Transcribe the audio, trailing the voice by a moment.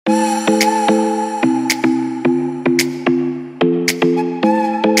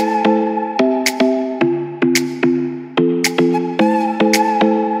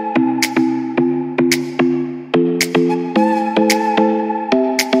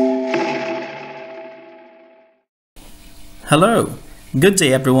Hello, good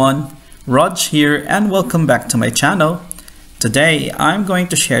day everyone. Raj here and welcome back to my channel. Today I'm going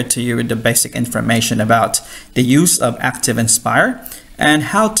to share to you the basic information about the use of ActivInspire and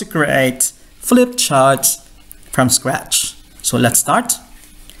how to create flip charts from scratch. So let's start.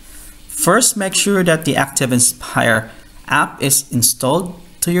 First, make sure that the ActivInspire app is installed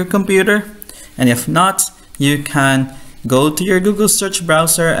to your computer, and if not, you can go to your Google search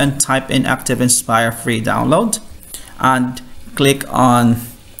browser and type in ActivInspire free download and click on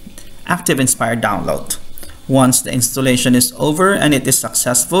ActivInspire download. Once the installation is over and it is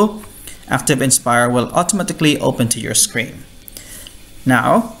successful, ActivInspire will automatically open to your screen.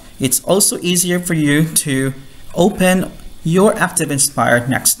 Now, it's also easier for you to open your ActivInspire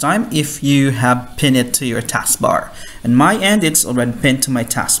next time if you have pinned it to your taskbar. On my end, it's already pinned to my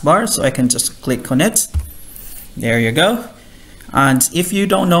taskbar, so I can just click on it. There you go. And if you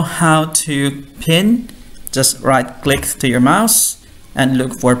don't know how to pin, just right click to your mouse and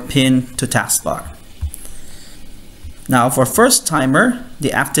look for pin to taskbar. Now for first timer, the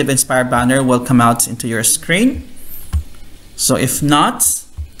ActivInspire banner will come out into your screen. So if not,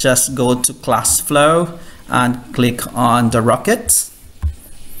 just go to class flow and click on the rocket.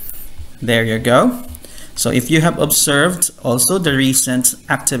 There you go. So if you have observed also, the recent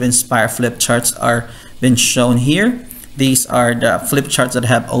ActivInspire flip charts are been shown here. These are the flip charts that I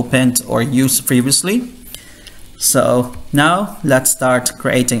have opened or used previously. So now let's start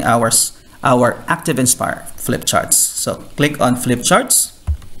creating our ActivInspire flip charts. So click on flip charts,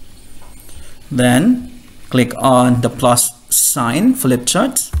 then click on the plus sign flip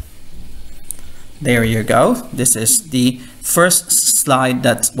chart. There you go. This is the first slide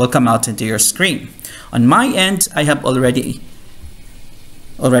that will come out into your screen. On my end, I have already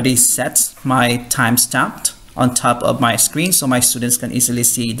set my timestamp on top of my screen so my students can easily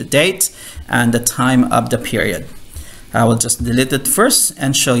see the date and the time of the period. I will just delete it first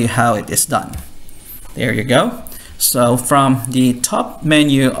and show you how it is done. There you go. So from the top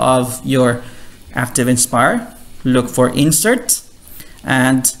menu of your ActivInspire, look for insert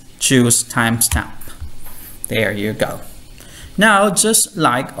and choose timestamp. There you go. Now, just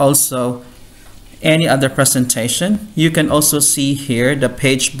like also any other presentation, you can also see here the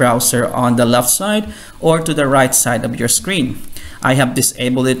page browser on the left side or to the right side of your screen. I have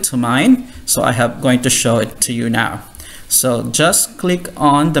disabled it to mine, so I am going to show it to you now. So just click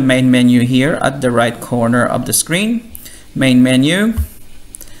on the main menu here at the right corner of the screen, main menu,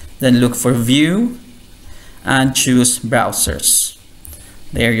 then look for view and choose browsers.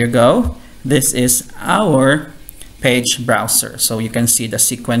 There you go. This is our page browser, so you can see the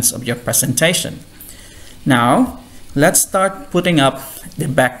sequence of your presentation. Now, let's start putting up the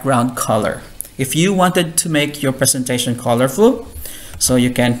background color. If you wanted to make your presentation colorful, so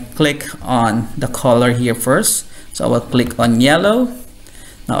you can click on the color here first. So I will click on yellow.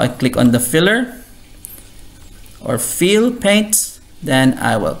 Now I click on the filler or fill paint. Then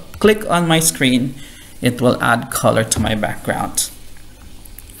I will click on my screen. It will add color to my background.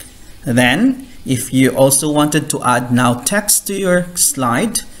 Then, if you also wanted to add now text to your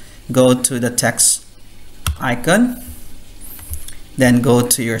slide, go to the text icon, then go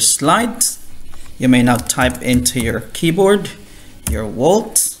to your slide. You may now type into your keyboard your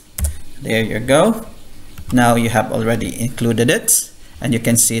volt. There you go. Now you have already included it and you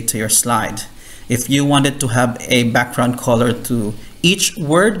can see it to your slide. If you wanted to have a background color to each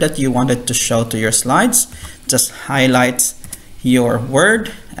word that you wanted to show to your slides, just highlight your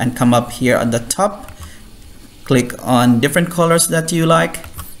word and come up here at the top, click on different colors that you like.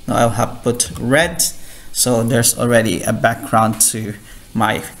 Now I'll have put red, so there's already a background to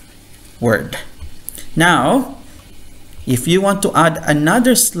my word. Now if you want to add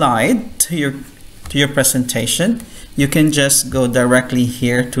another slide to your presentation, you can just go directly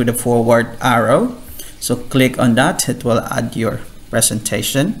here to the forward arrow. So click on that, it will add your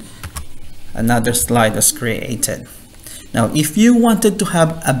presentation. Another slide is created. Now, if you wanted to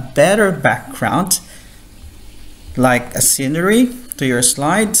have a better background, like a scenery to your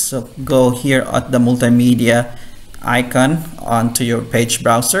slide, so go here at the multimedia icon onto your page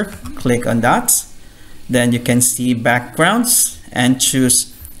browser, click on that. Then you can see backgrounds and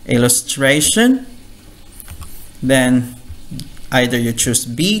choose illustration. Then either you choose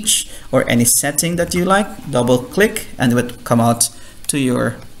beach or any setting that you like, double click and it would come out to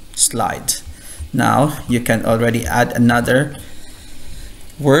your slide. Now you can already add another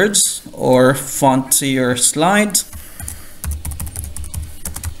words or font to your slide.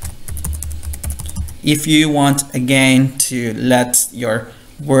 If you want again to let your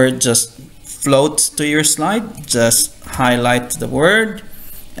word just float to your slide, just highlight the word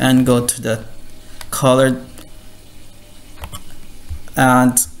and go to the colored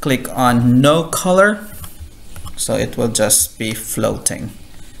and click on no color, so it will just be floating.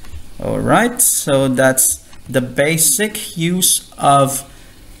 Alright, so that's the basic use of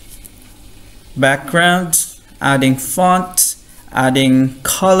background, adding font, adding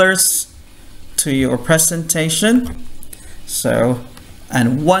colors to your presentation. So,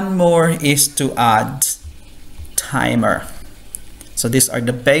 and one more is to add timer. So these are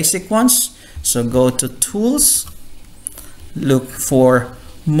the basic ones. So go to tools, look for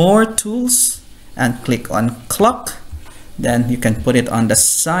more tools and click on clock. Then you can put it on the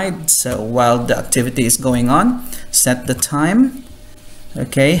side, so while the activity is going on, set the time.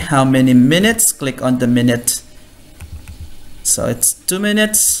 Okay, how many minutes? Click on the minute. So it's 2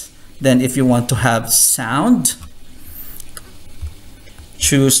 minutes. Then if you want to have sound,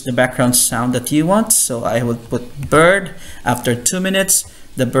 choose the background sound that you want. So I will put bird. After 2 minutes,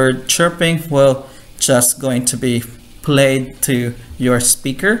 the bird chirping will just going to be played to your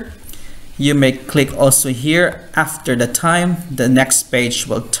speaker. You may click also here, after the time, the next page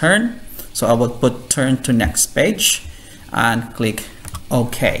will turn. So I will put turn to next page and click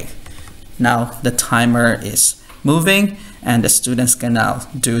OK. Now the timer is moving and the students can now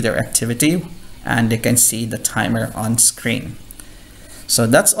do their activity and they can see the timer on screen. So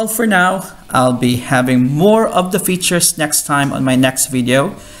that's all for now. I'll be having more of the features next time on my next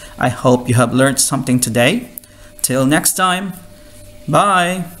video. I hope you have learned something today. Till next time,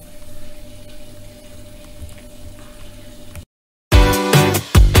 bye!